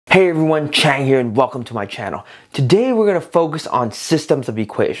Hey everyone, Chang here and welcome to my channel. Today we're going to focus on systems of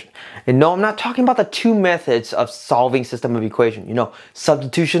equation. And no, I'm not talking about the two methods of solving system of equation. You know,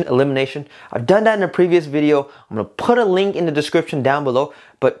 substitution, elimination. I've done that in a previous video. I'm going to put a link in the description down below,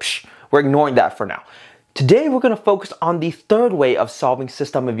 but we're ignoring that for now. Today we're going to focus on the third way of solving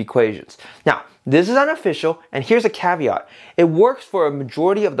system of equations. Now, this is unofficial, and here's a caveat. It works for a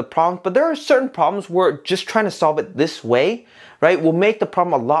majority of the problems, but there are certain problems where just trying to solve it this way, right, will make the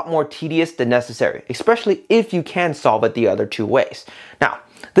problem a lot more tedious than necessary, especially if you can solve it the other two ways. Now,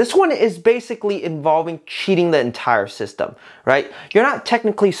 this one is basically involving cheating the entire system, right? You're not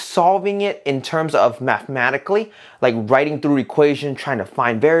technically solving it in terms of mathematically, like writing through equation, trying to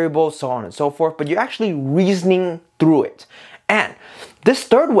find variables, so on and so forth, but you're actually reasoning through it. And this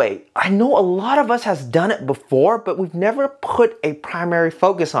third way, I know a lot of us has done it before, but we've never put a primary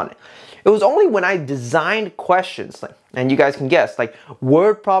focus on it. It was only when I designed questions, and you guys can guess, like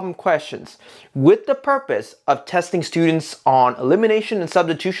word problem questions, with the purpose of testing students on elimination and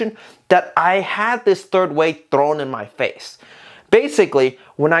substitution, that I had this third way thrown in my face. Basically,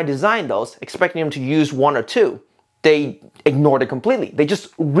 when I designed those, expecting them to use one or two, they ignored it completely. They just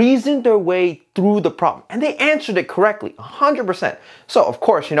reasoned their way through the problem, and they answered it correctly, 100%. So, of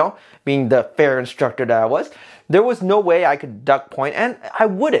course, you know, being the fair instructor that I was, there was no way I could duck point, and I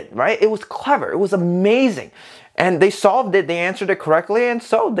wouldn't, right? It was clever. It was amazing. And they solved it. They answered it correctly, and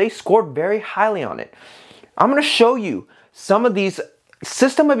so they scored very highly on it. I'm going to show you some of these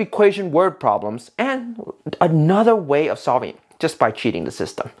system of equation word problems and another way of solving it just by cheating the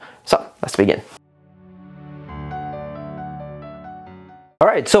system. So, let's begin.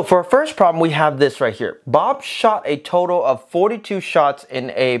 Alright, so for our first problem, we have this right here. Bob shot a total of 42 shots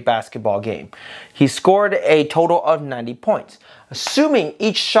in a basketball game. He scored a total of 90 points. Assuming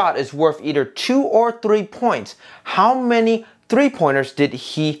each shot is worth either 2 or 3 points, how many three-pointers did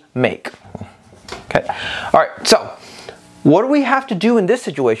he make? Okay, alright, so what do we have to do in this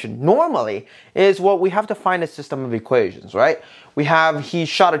situation? Normally is, well, we have to find a system of equations, right? We have, he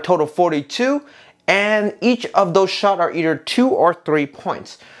shot a total of 42, and each of those shots are either 2 or 3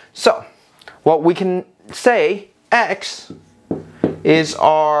 points. So, what we can say, X is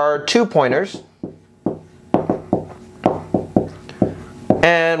our 2-pointers,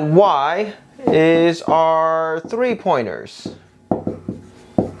 and Y is our 3-pointers.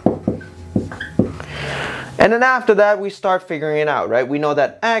 And then after that, we start figuring it out, right? We know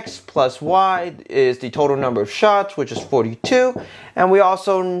that X plus Y is the total number of shots, which is 42. And we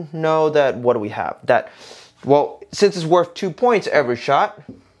also know that, what do we have? That, well, since it's worth 2 points every shot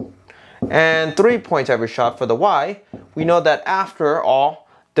and 3 points every shot for the Y, we know that after all,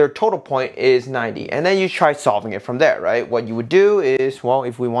 their total point is 90. And then you try solving it from there, right? What you would do is, well,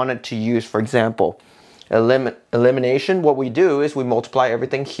 if we wanted to use, for example, elimination, what we do is we multiply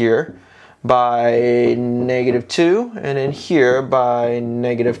everything here by -2, and then here by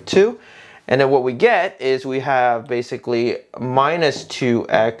 -2. And then what we get is we have basically minus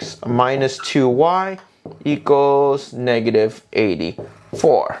 2x minus 2y equals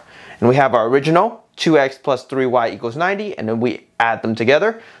 -84. And we have our original 2x plus 3y equals 90, and then we add them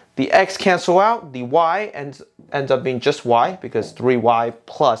together. The x cancel out, the y ends up being just y, because 3y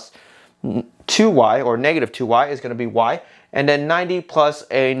plus 2y, or -2y, is going to be y. And then 90 plus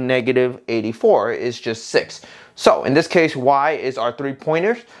a -84 is just 6. So in this case, y is our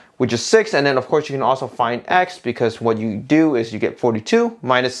 3-pointers, which is 6. And then of course you can also find x, because what you do is you get 42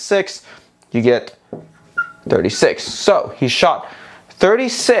 minus 6, you get 36. So he shot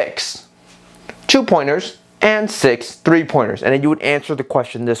 36 2-pointers and 6 3-pointers. And then you would answer the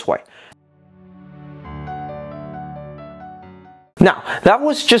question this way. Now, that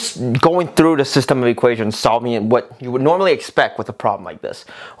was just going through the system of equations, solving it, what you would normally expect with a problem like this.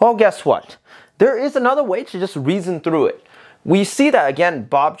 Well, guess what? There is another way to just reason through it. We see that, again,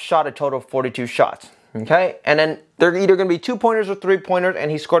 Bob shot a total of 42 shots, okay? And then they're either going to be 2-pointers or 3-pointers, and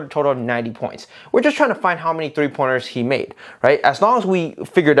he scored a total of 90 points. We're just trying to find how many 3-pointers he made, right? As long as we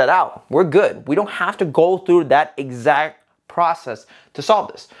figure that out, we're good. We don't have to go through that exact process to solve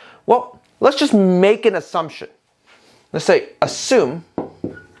this. Well, let's just make an assumption. Let's say, assume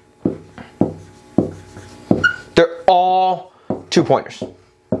they're all 2-pointers.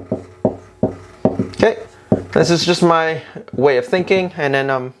 Okay, this is just my way of thinking, and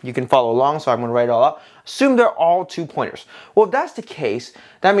then you can follow along, so I'm going to write it all out. Assume they're all 2-pointers. Well, if that's the case,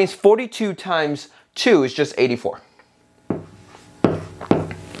 that means 42 times 2 is just 84.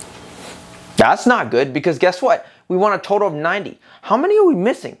 That's not good, because guess what? We want a total of 90. How many are we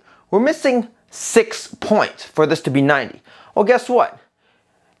missing? We're missing 6 points for this to be 90. Well, guess what?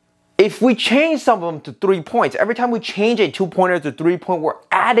 if we change some of them to 3 points, every time we change a 2-pointer to 3-point, we're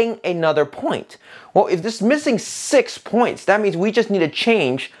adding another point. Well, if this is missing 6 points, that means we just need to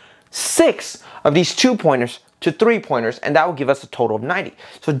change 6 of these 2-pointers to 3-pointers, and that will give us a total of 90.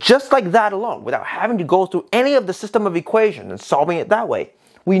 So just like that alone, without having to go through any of the system of equations and solving it that way,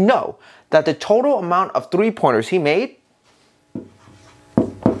 we know that the total amount of 3-pointers he made,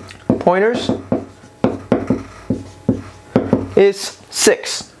 pointers, is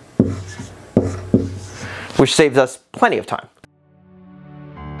 6, which saves us plenty of time.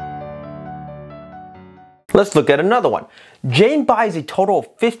 Let's look at another one. Jane buys a total of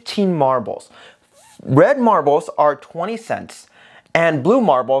 15 marbles. Red marbles are 20 cents and blue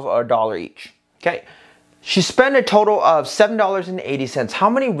marbles are $1 each. Okay. She spent a total of $7.80. How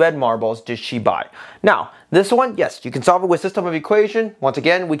many red marbles did she buy? Now, this one, yes, you can solve it with system of equation. Once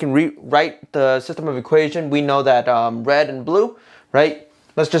again, we can rewrite the system of equation. We know that red and blue, right?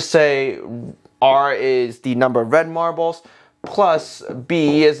 Let's just say R is the number of red marbles plus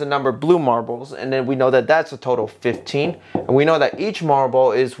B is the number of blue marbles, and then we know that that's a total of 15, and we know that each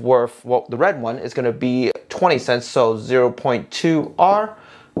marble is worth, well, the red one is going to be 20 cents, so 0.2 R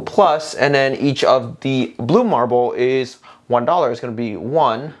plus, and then each of the blue marble is $1, it's going to be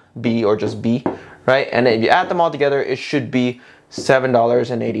 1 B, or just B, right? And then if you add them all together, it should be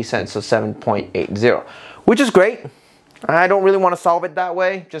 $7.80, so 7.80, which is great. I don't really want to solve it that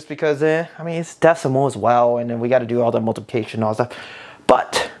way, just because, I mean, it's decimal as well, and then we got to do all the multiplication and all that stuff.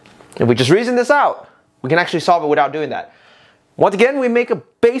 But if we just reason this out, we can actually solve it without doing that. Once again, we make a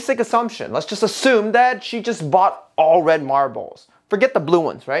basic assumption. Let's just assume that she just bought all red marbles. Forget the blue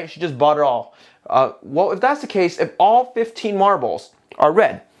ones, right? She just bought it all. Well, if that's the case, if all 15 marbles are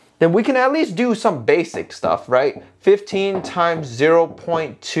red, then we can at least do some basic stuff, right? 15 times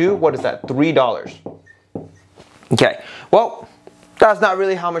 0.2, what is that? $3. Okay, well, that's not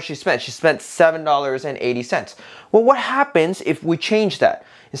really how much she spent. She spent $7.80. Well, what happens if we change that?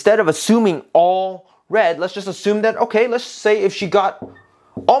 Instead of assuming all red, let's just assume that, okay, let's say if she got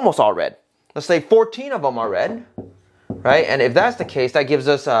almost all red. Let's say 14 of them are red, right? And if that's the case, that gives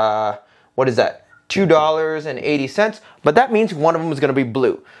us, what is that? $2.80, but that means one of them is going to be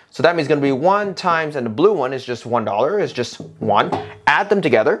blue. So that means it's going to be 1 times, and the blue one is just $1, is just 1. Add them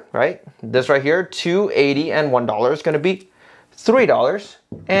together, right? This right here, $2.80 and $1 is going to be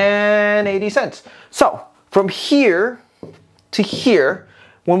 $3.80. So from here to here,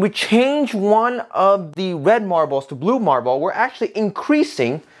 when we change one of the red marbles to blue marble, we're actually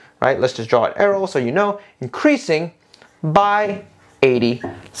increasing, right? Let's just draw an arrow so you know, increasing by 80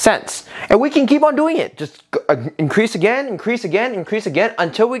 cents. And we can keep on doing it. Just increase again, increase again, increase again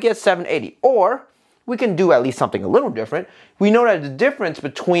until we get 780. Or we can do at least something a little different. We know that the difference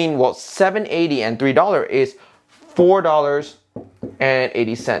between, well, 780 and $3 is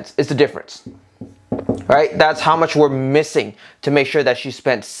 $4.80 is the difference. Right? That's how much we're missing to make sure that she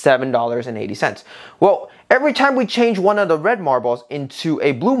spent $7.80. Well, every time we change one of the red marbles into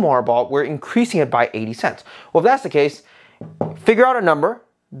a blue marble, we're increasing it by 80 cents. Well, if that's the case, figure out a number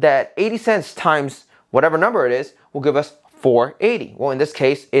that 80 cents times whatever number it is will give us 480. Well, in this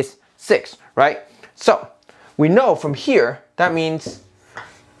case, it's 6, right? So we know from here, that means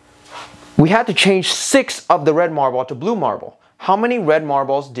we had to change 6 of the red marble to blue marble. How many red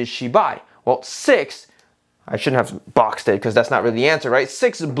marbles did she buy? Well, 6, I shouldn't have boxed it because that's not really the answer, right?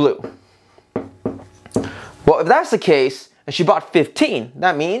 6 is blue. Well, if that's the case, and she bought 15,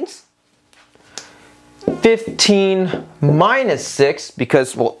 that means 15 minus 6,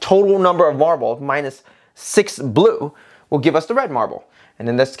 because, well, total number of marbles minus 6 blue will give us the red marble. And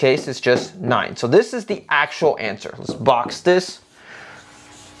in this case, it's just 9. So this is the actual answer. Let's box this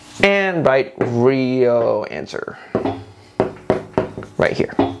and write real answer right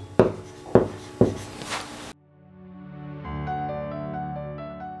here.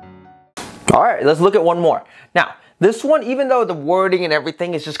 All right, let's look at one more. Now, this one, even though the wording and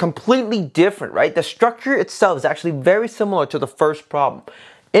everything is just completely different, right? The structure itself is actually very similar to the first problem.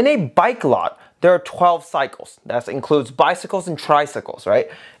 In a bike lot, there are 12 cycles. That includes bicycles and tricycles, right?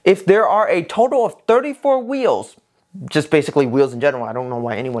 If there are a total of 34 wheels, just basically wheels in general, I don't know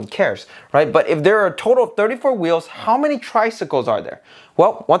why anyone cares, right? But if there are a total of 34 wheels, how many tricycles are there?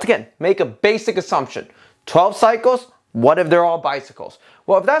 Well, once again, make a basic assumption. 12 cycles, what if they're all bicycles?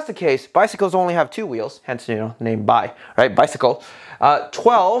 Well, if that's the case, bicycles only have 2 wheels, hence, you know, name bi, right? Bicycle.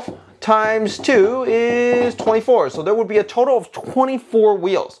 12 times 2 is 24. So there would be a total of 24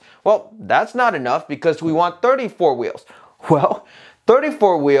 wheels. Well, that's not enough because we want 34 wheels. Well,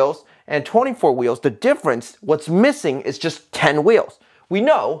 34 wheels and 24 wheels, the difference, what's missing is just 10 wheels. we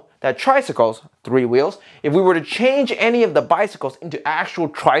know that tricycles, 3 wheels, if we were to change any of the bicycles into actual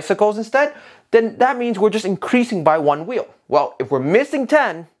tricycles instead, then that means we're just increasing by 1 wheel. Well, if we're missing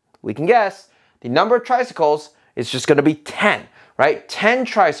 10, we can guess the number of tricycles is just going to be 10, right? 10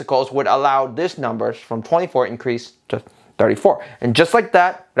 tricycles would allow this number from 24 increase to 34. And just like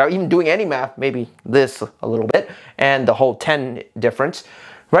that, without even doing any math, maybe this a little bit, and the whole 10 difference,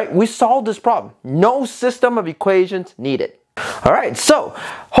 right? We solved this problem. No system of equations needed. All right, so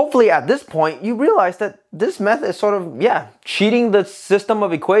hopefully at this point you realize that this method is sort of, cheating the system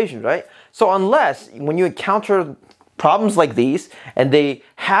of equations, right? So unless when you encounter problems like these and they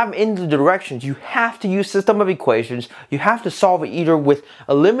have in the directions, you have to use system of equations, you have to solve it either with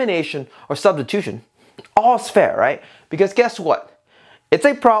elimination or substitution. All's fair, right? Because guess what? It's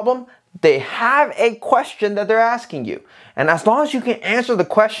a problem. They have a question that they're asking you. And as long as you can answer the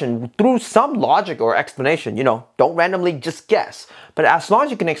question through some logic or explanation, don't randomly just guess. But as long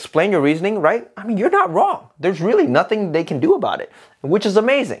as you can explain your reasoning, right? I mean, you're not wrong. There's really nothing they can do about it, which is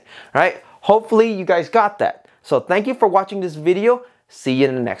amazing, right? Hopefully you guys got that. So thank you for watching this video. See you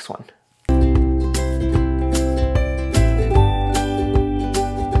in the next one.